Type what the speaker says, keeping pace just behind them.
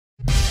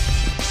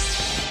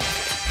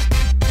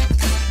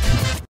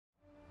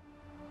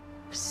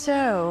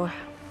So,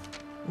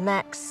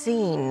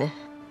 Maxine.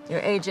 Your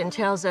agent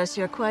tells us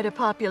you're quite a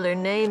popular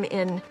name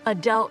in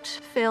adult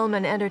film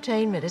and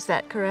entertainment. Is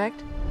that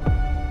correct?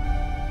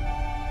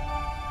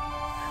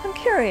 I'm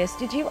curious,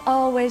 did you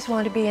always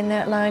want to be in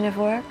that line of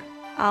work?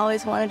 I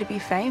always wanted to be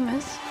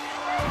famous.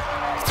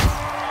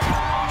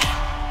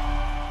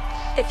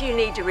 If you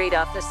need to read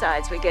off the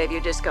sides we gave you,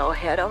 just go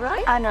ahead, all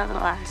right? I know the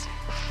lines.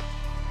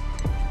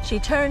 She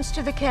turns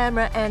to the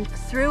camera and,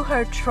 through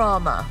her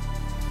trauma,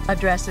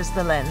 addresses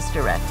the lens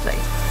directly.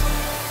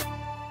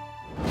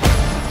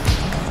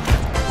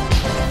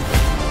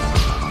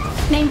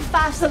 Name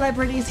 5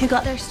 celebrities who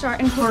got their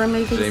start in horror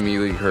movies. Jamie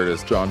Lee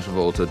Curtis, John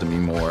Travolta, Demi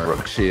Moore,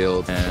 Brooke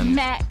Shields, and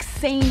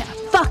Maxine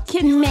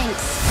fucking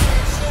Minx.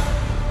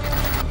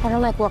 I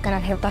don't like walking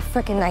out here with that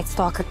freaking Night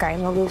Stalker guy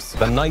on the loose.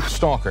 The Night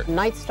Stalker.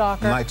 Night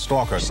Stalker? Night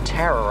Stalker. He's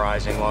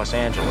terrorizing Los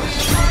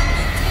Angeles.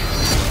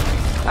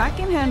 I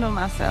can handle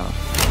myself.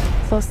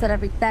 So said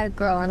every bad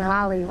girl in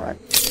Hollywood.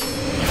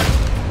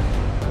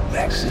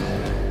 Maxine,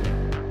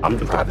 I'm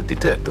the private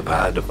detective.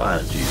 I had to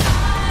find you.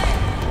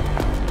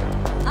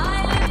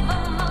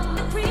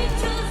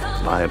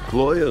 My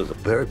employer is a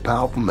very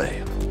powerful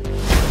man.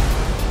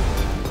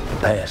 The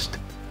past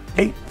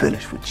ain't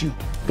finished with you.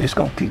 It's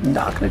gonna keep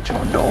knocking at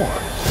your door.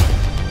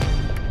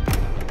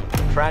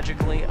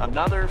 Tragically,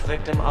 another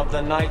victim of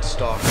the Night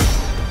Stalker.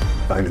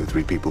 If I knew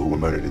 3 people who were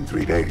murdered in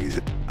 3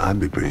 days, I'd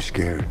be pretty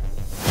scared.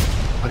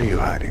 What are you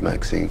hiding,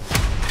 Maxine?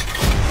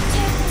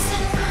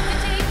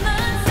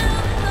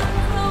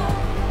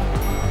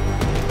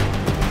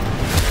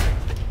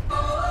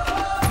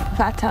 If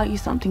I tell you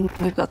something,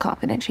 we've got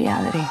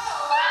confidentiality.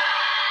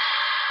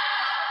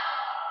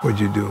 What'd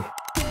you do?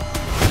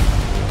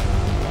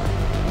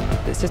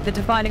 This is the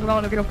defining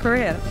role of your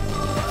career.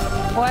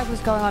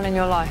 Whatever's going on in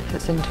your life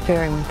that's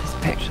interfering with this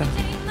picture,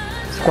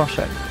 squash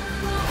it.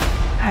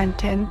 I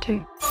intend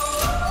to.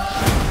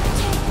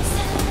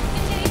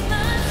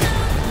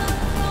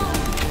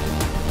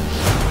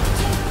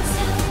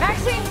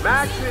 Maxine!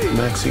 Maxine.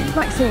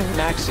 Maxine.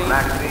 Maxine.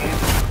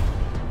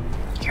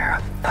 Maxine. You're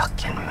a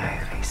fucking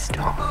movie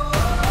star.